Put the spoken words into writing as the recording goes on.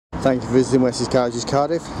Thank you for visiting Wessex Garages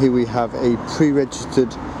Cardiff. Here we have a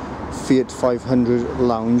pre-registered Fiat 500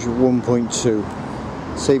 Lounge 1.2.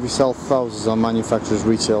 Save yourself thousands on manufacturer's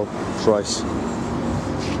retail price.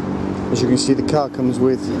 As you can see, the car comes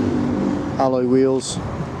with alloy wheels,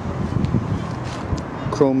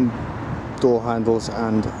 chrome door handles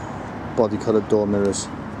and body coloured door mirrors.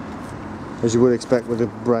 As you would expect with a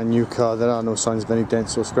brand new car, there are no signs of any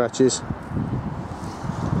dents or scratches.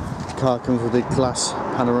 The car comes with a glass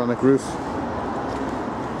panoramic roof,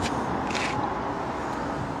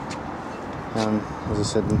 and as I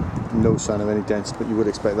said, no sign of any dents, but you would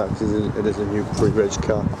expect that because it is a new pre-reg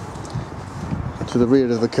car. To the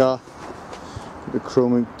rear of the car, the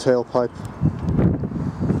chrome tailpipe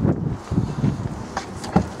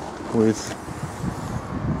with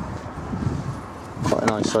quite a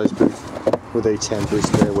nice sized boot with a temporary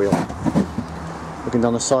spare wheel. Looking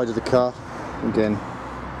down the side of the car, again,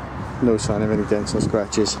 no sign of any dents or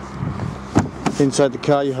scratches. Inside the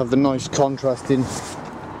car you have the nice contrasting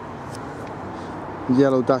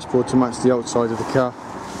yellow dashboard to match the outside of the car,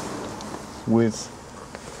 with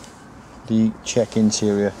the check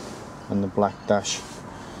interior and the black dash.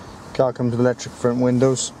 The car comes with electric front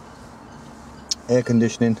windows, air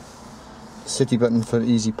conditioning, city button for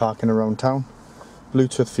easy parking around town,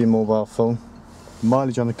 Bluetooth for your mobile phone.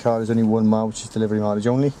 Mileage on the car is only 1 mile, which is delivery mileage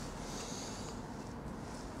only.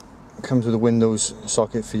 It comes with a Windows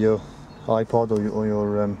socket for your iPod or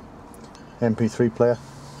your MP3 player.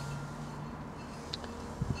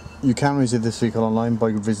 You can reserve this vehicle online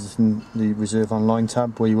by visiting the Reserve Online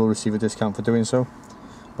tab, where you will receive a discount for doing so.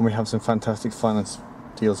 And we have some fantastic finance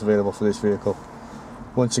deals available for this vehicle.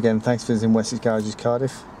 Once again, thanks for visiting Wessex Garages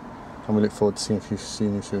Cardiff, and we look forward to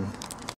seeing you soon.